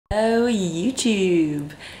Hello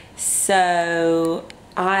YouTube. So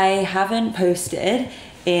I haven't posted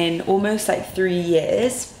in almost like 3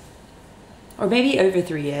 years, or maybe over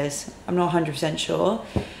 3 years, I'm not 100% sure,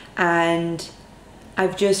 and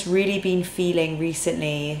I've just really been feeling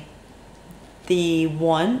recently the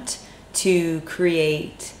want to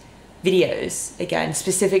create videos again,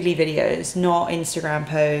 specifically videos, not Instagram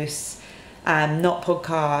posts, not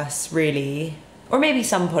podcasts really, or maybe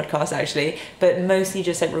some podcasts actually, but mostly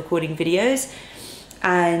just like recording videos.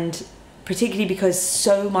 And particularly because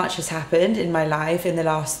so much has happened in my life in the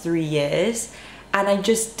last 3 years, and I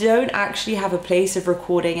just don't actually have a place of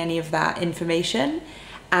recording any of that information.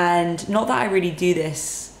 And not that I really do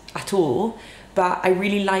this at all, but I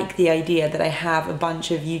really like the idea that I have a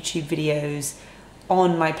bunch of YouTube videos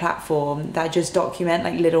on my platform that just document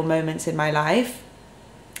like little moments in my life,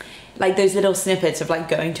 like those little snippets of like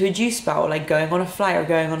going to a juice bar or like going on a flight or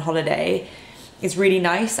going on holiday. It's really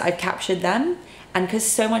nice. I've captured them, and because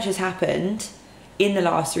so much has happened in the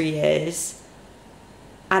last 3 years,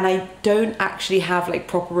 and I don't actually have like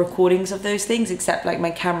proper recordings of those things except like my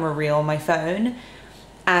camera reel on my phone.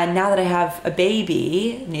 And now that I have a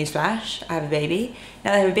baby, newsflash, I have a baby.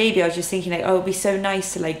 Now that I have a baby, I was just thinking like, oh, it'd be so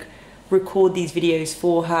nice to like record these videos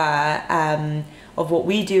for her, of what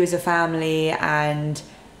we do as a family and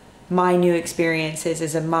my new experiences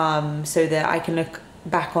as a mum, so that I can look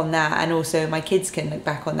back on that, and also my kids can look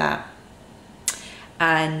back on that,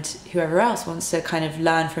 and whoever else wants to kind of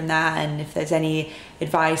learn from that, and if there's any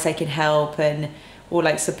advice I can help and or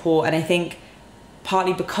like support. And I think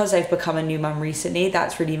partly because I've become a new mum recently,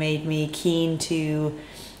 that's really made me keen to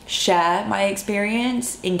share my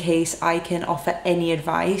experience in case I can offer any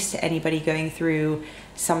advice to anybody going through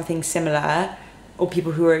something similar, or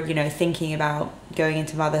people who are, you know, thinking about going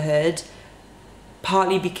into motherhood.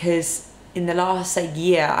 Partly because in the last like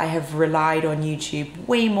year, I have relied on YouTube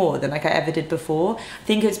way more than like I ever did before. I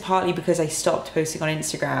think it's partly because I stopped posting on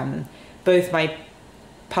Instagram, both my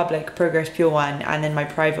public Progress Pure one and then my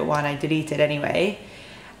private one I deleted anyway.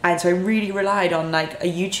 And so I really relied on like a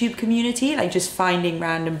YouTube community, like just finding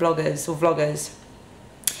random bloggers or vloggers,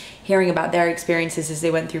 hearing about their experiences as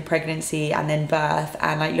they went through pregnancy and then birth,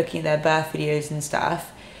 and like looking at their birth videos and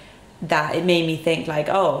stuff, that it made me think like,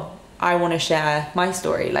 oh, I want to share my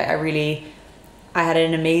story. Like I had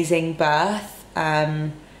an amazing birth,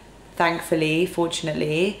 thankfully,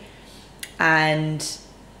 fortunately, and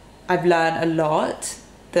I've learned a lot.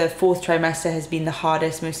 The 4th trimester has been the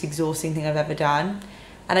hardest, most exhausting thing I've ever done,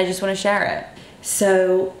 and I just want to share it.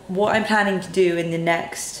 So what I'm planning to do in the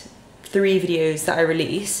next 3 videos that I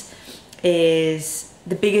release is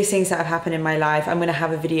the biggest things that have happened in my life. I'm going to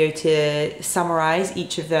have a video to summarize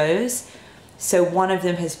each of those. So one of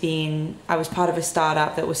them has been, I was part of a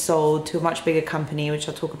startup that was sold to a much bigger company, which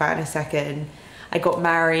I'll talk about in a second. I got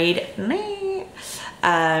married, and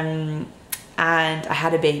I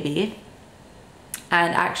had a baby.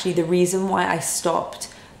 And actually the reason why I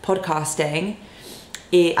stopped podcasting,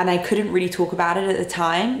 and I couldn't really talk about it at the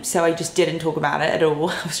time, so I just didn't talk about it at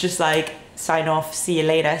all. I was just like, sign off, see you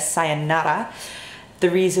later, sayonara. The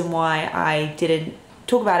reason why I didn't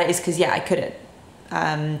talk about it is because, yeah, I couldn't.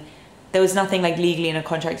 There was nothing like legally in a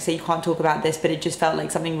contract to say you can't talk about this, but it just felt like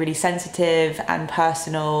something really sensitive and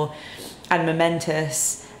personal and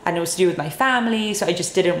momentous, and it was to do with my family, so I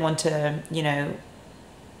just didn't want to, you know,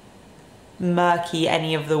 murky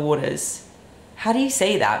any of the waters. How do you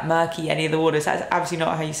say that? Murky any of the waters? That's absolutely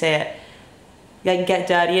not how you say it. Like get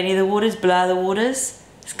dirty any of the waters, blur the waters.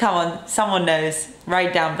 Come on, someone knows.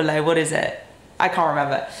 Write down below, what is it? I can't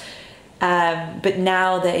remember. But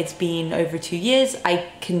now that it's been over 2 years, I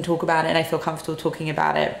can talk about it and I feel comfortable talking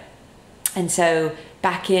about it. And so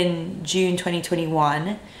back in June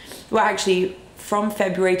 2021, well actually from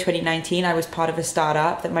February 2019, I was part of a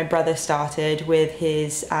startup that my brother started with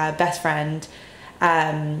his best friend.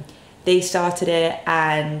 They started it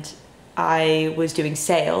and I was doing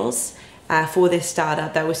sales for this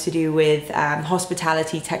startup that was to do with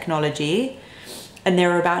hospitality technology. And there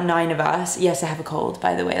were about 9 of us. Yes, I have a cold,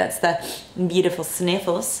 by the way. That's the beautiful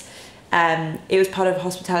sniffles. It was part of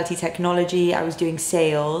hospitality technology. I was doing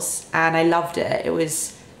sales and I loved it. It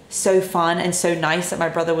was so fun and so nice that my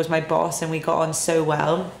brother was my boss and we got on so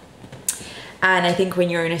well. And I think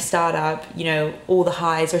when you're in a startup, you know, all the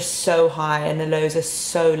highs are so high and the lows are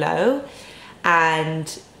so low.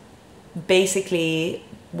 And basically,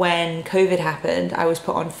 when COVID happened, I was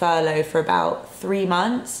put on furlough for about 3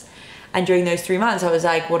 months. And during those 3 months, I was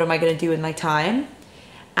like, what am I going to do with my time?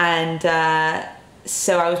 And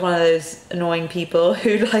so I was one of those annoying people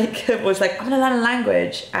who like was like, I'm going to learn a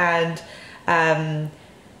language. And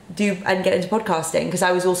do and get into podcasting, because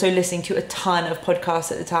I was also listening to a ton of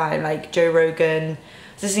podcasts at the time, like Joe Rogan. I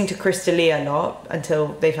was listening to Chris D'Elia a lot until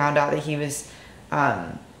they found out that he was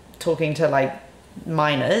talking to like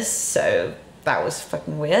minors, so that was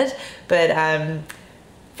fucking weird, but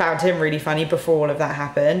found him really funny before all of that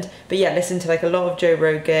happened. But yeah, listened to like a lot of Joe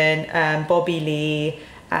Rogan, Bobby Lee,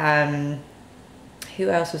 who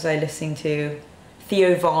else was I listening to?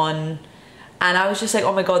 Theo Von. And I was just like,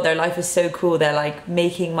 oh my God, their life is so cool. They're like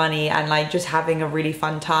making money and like just having a really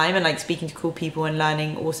fun time and like speaking to cool people and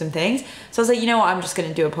learning awesome things. So I was like, you know what, I'm just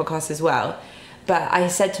gonna do a podcast as well. But I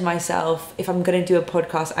said to myself, if I'm gonna do a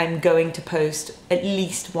podcast, I'm going to post at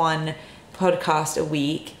least one podcast a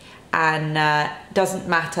week. And doesn't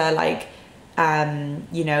matter like,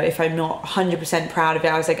 you know, if I'm not 100% proud of it,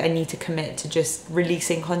 I was like, I need to commit to just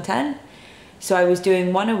releasing content. So I was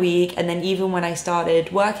doing one a week, and then even when I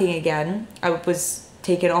started working again, I was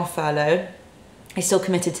taken off furlough. I still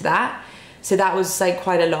committed to that. So that was like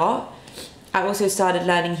quite a lot. I also started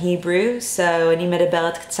learning Hebrew. So אני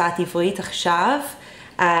מדברת קצת עברית עכשיו.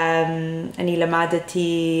 אני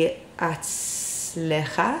למדתי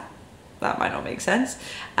אצלך. That might not make sense.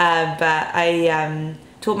 But I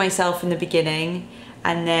taught myself in the beginning.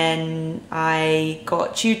 And then I got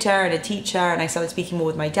a tutor and a teacher, and I started speaking more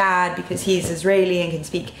with my dad because he's Israeli and can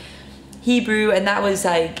speak Hebrew. And that was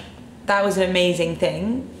an amazing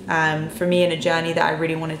thing for me, in a journey that I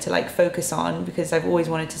really wanted to like focus on, because I've always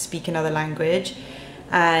wanted to speak another language.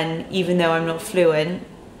 And even though I'm not fluent,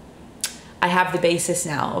 I have the basis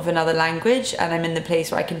now of another language, and I'm in the place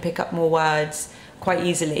where I can pick up more words quite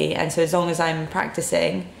easily. And so as long as I'm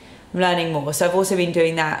practicing, I'm learning more. So I've also been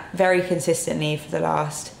doing that very consistently for the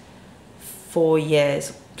last 4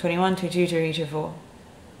 years. 21, 22, 23, 24.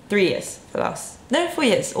 3 years for the last, no, 4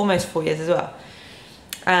 years, almost 4 years as well.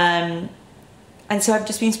 And so I've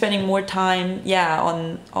just been spending more time, yeah,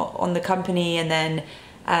 on the company, and then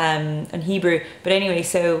on Hebrew. But anyway,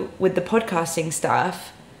 so with the podcasting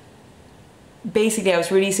stuff, basically I was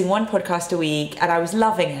releasing one podcast a week and I was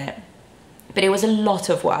loving it. But it was a lot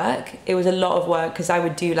of work. It was a lot of work because I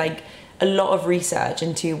would do like a lot of research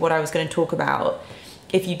into what I was going to talk about.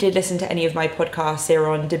 If you did listen to any of my podcasts, they were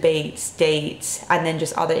on debates, dates, and then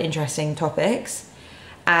just other interesting topics.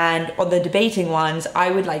 And on the debating ones,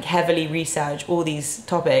 I would like heavily research all these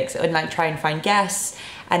topics and like try and find guests,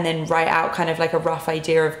 and then write out kind of like a rough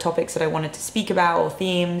idea of topics that I wanted to speak about or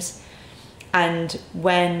themes. And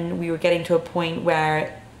when we were getting to a point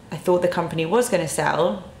where I thought the company was going to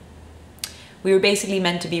sell, we were basically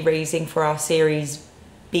meant to be raising for our Series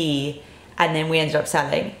B, and then we ended up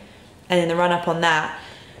selling. And then the run up on that,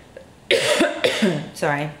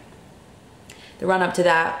 sorry, the run up to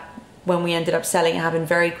that, when we ended up selling, it happened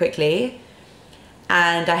very quickly.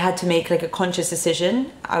 And I had to make like a conscious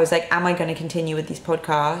decision. I was like, am I going to continue with these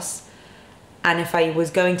podcasts? And if I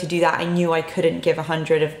was going to do that, I knew I couldn't give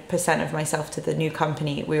 100% of myself to the new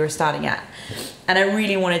company we were starting at. And I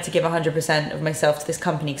really wanted to give 100% of myself to this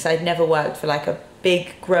company, because I'd never worked for like a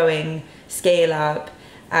big growing scale up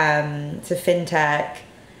to fintech.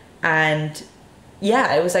 And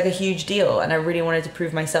yeah, it was like a huge deal. And I really wanted to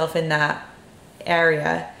prove myself in that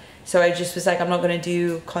area. So I just was like, I'm not going to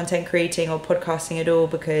do content creating or podcasting at all,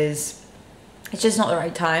 because it's just not the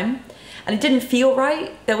right time. And it didn't feel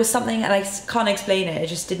right. There was something, and I can't explain it. It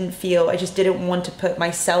just didn't feel, I just didn't want to put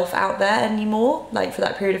myself out there anymore, like for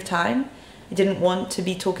that period of time. I didn't want to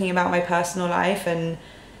be talking about my personal life, and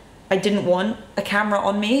I didn't want a camera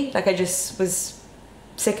on me. Like I just was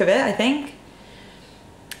sick of it, I think.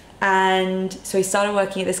 And so I started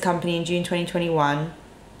working at this company in June 2021.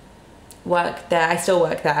 Worked there, I still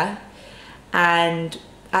work there. And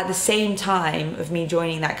at the same time of me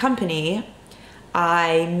joining that company,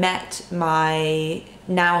 I met my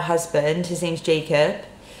now husband. His name's Jacob.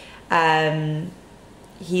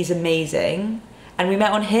 He's amazing. And we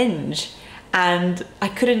met on Hinge. And I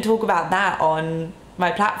couldn't talk about that on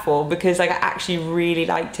my platform because like I actually really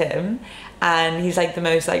liked him. And he's like the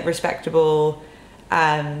most like respectable,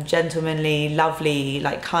 gentlemanly, lovely,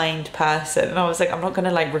 like kind person. And I was like, I'm not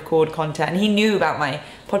gonna like record content. And he knew about my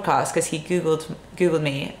podcast because he Googled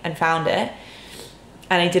me and found it.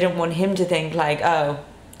 And I didn't want him to think like, oh,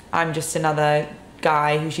 I'm just another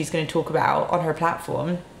guy who she's going to talk about on her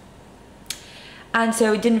platform. And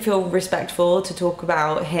so it didn't feel respectful to talk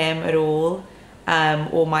about him at all,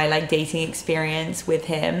 or my like dating experience with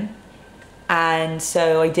him. And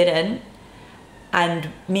so I didn't. And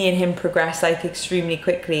me and him progressed like extremely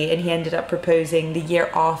quickly, and he ended up proposing the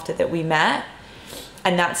year after that we met.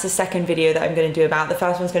 And that's the second video that I'm going to do about. The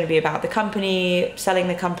first one's going to be about the company, selling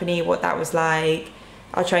the company, what that was like,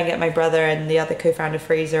 I'll try and get my brother and the other co-founder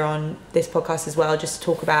Fraser on this podcast as well, just to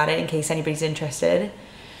talk about it in case anybody's interested.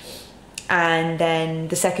 And then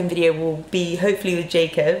the second video will be hopefully with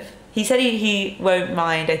Jacob. He said he won't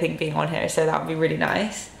mind, I think, being on here, so that would be really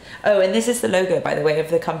nice. Oh, and this is the logo, by the way, of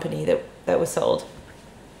the company that was sold.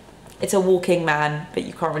 It's a walking man, but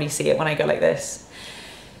you can't really see it when I go like this.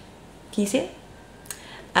 Can you see it?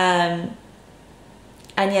 And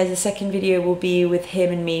yeah, the second video will be with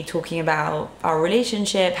him and me talking about our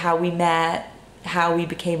relationship, how we met, how we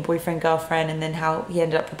became boyfriend, girlfriend, and then how he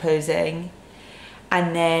ended up proposing.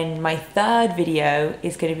 And then my third video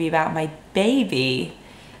is going to be about my baby.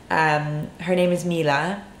 Her name is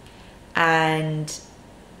Mila, and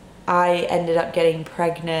I ended up getting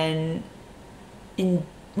pregnant in,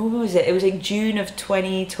 what was it? It was like June of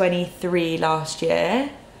 2023 last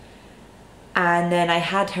year. And then I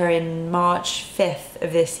had her in March 5th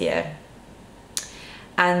of this year.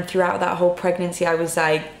 And throughout that whole pregnancy, I was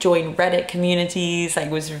like, joined Reddit communities,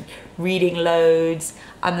 like was reading loads.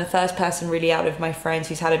 I'm the first person really out of my friends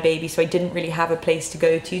who's had a baby, so I didn't really have a place to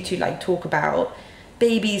go to like talk about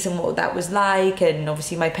babies and what that was like. And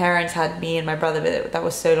obviously my parents had me and my brother, but that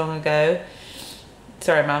was so long ago.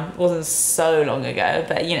 Sorry, Mum, it wasn't so long ago,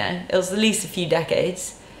 but you know, it was at least a few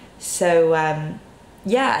decades. So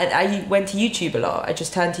yeah, I went to YouTube a lot. I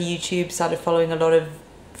just turned to YouTube, started following a lot of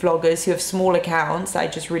vloggers who have small accounts that I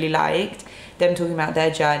just really liked, them talking about their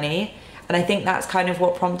journey. And I think that's kind of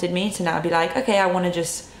what prompted me to now be like, okay, I want to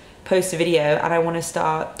just post a video and I want to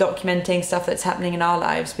start documenting stuff that's happening in our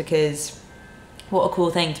lives, because what a cool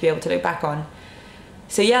thing to be able to look back on.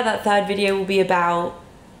 So yeah, that third video will be about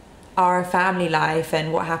our family life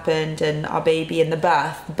and what happened and our baby and the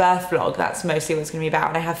birth vlog. That's mostly what it's going to be about.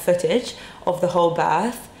 And I have footage of the whole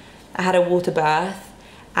birth. I had a water birth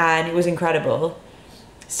and it was incredible.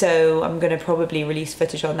 So I'm going to probably release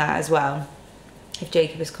footage on that as well, if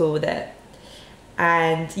Jacob is cool with it.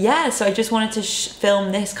 And yeah, so I just wanted to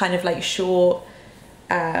film this kind of like short,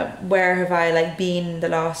 where have I like been the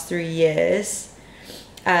last 3 years,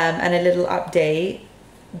 and a little update,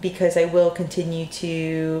 because I will continue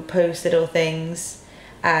to post little things,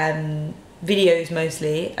 videos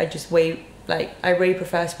mostly. I way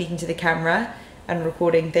prefer speaking to the camera and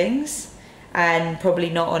recording things, and probably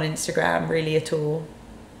not on Instagram really at all.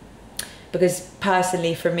 Because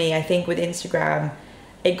personally for me, I think with Instagram,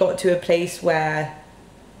 it got to a place where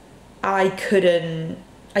I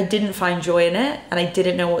didn't find joy in it and I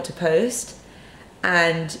didn't know what to post.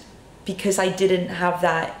 And because I didn't have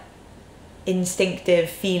that instinctive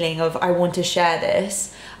feeling of I want to share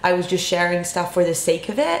this, I was just sharing stuff for the sake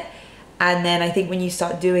of it. And then I think when you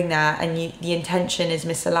start doing that and the intention is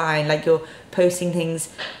misaligned, like you're posting things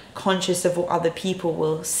conscious of what other people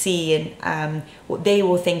will see and what they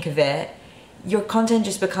will think of it, your content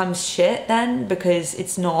just becomes shit then, because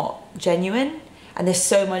it's not genuine. And there's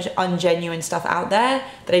so much ungenuine stuff out there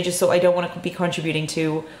that I just thought I don't want to be contributing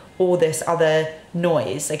to all this other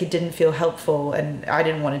noise. Like it didn't feel helpful and I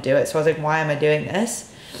didn't want to do it. So I was like, why am I doing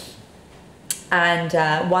this? And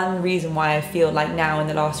one reason why I feel like now in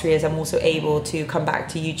the last 3 years I'm also able to come back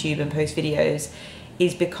to YouTube and post videos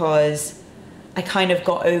is because I kind of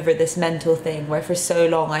got over this mental thing where for so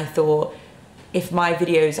long I thought if my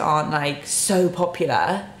videos aren't like so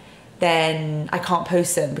popular, then I can't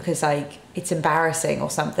post them because like it's embarrassing or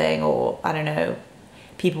something, or I don't know,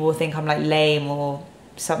 people will think I'm like lame or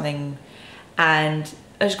something. And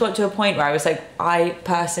I just got to a point where I was like, I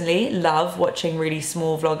personally love watching really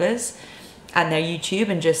small vloggers and their YouTube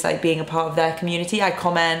and just like being a part of their community. I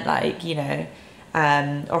comment, like, you know,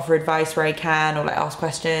 offer advice where I can, or like ask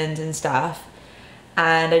questions and stuff.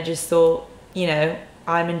 And I just thought, you know,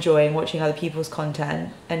 I'm enjoying watching other people's content.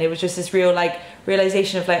 And it was just this real like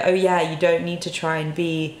realization of like, oh yeah, you don't need to try and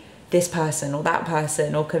be this person or that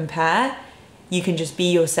person or compare. You can just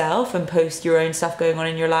be yourself and post your own stuff going on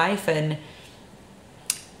in your life. And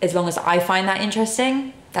as long as I find that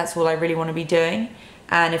interesting, that's all I really want to be doing.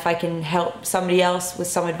 And if I can help somebody else with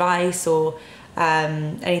some advice or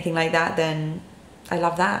anything like that, then I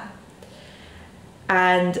love that.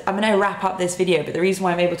 And I'm gonna wrap up this video, but the reason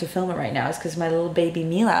why I'm able to film it right now is because my little baby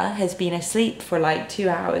Mila has been asleep for like 2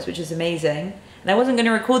 hours, which is amazing. And I wasn't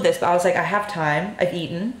gonna record this, but I was like, I have time, I've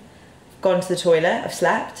eaten, gone to the toilet, I've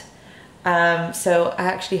slept. So I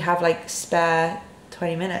actually have like spare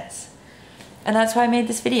 20 minutes. And that's why I made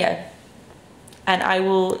this video. And I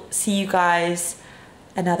will see you guys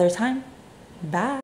another time. Bye.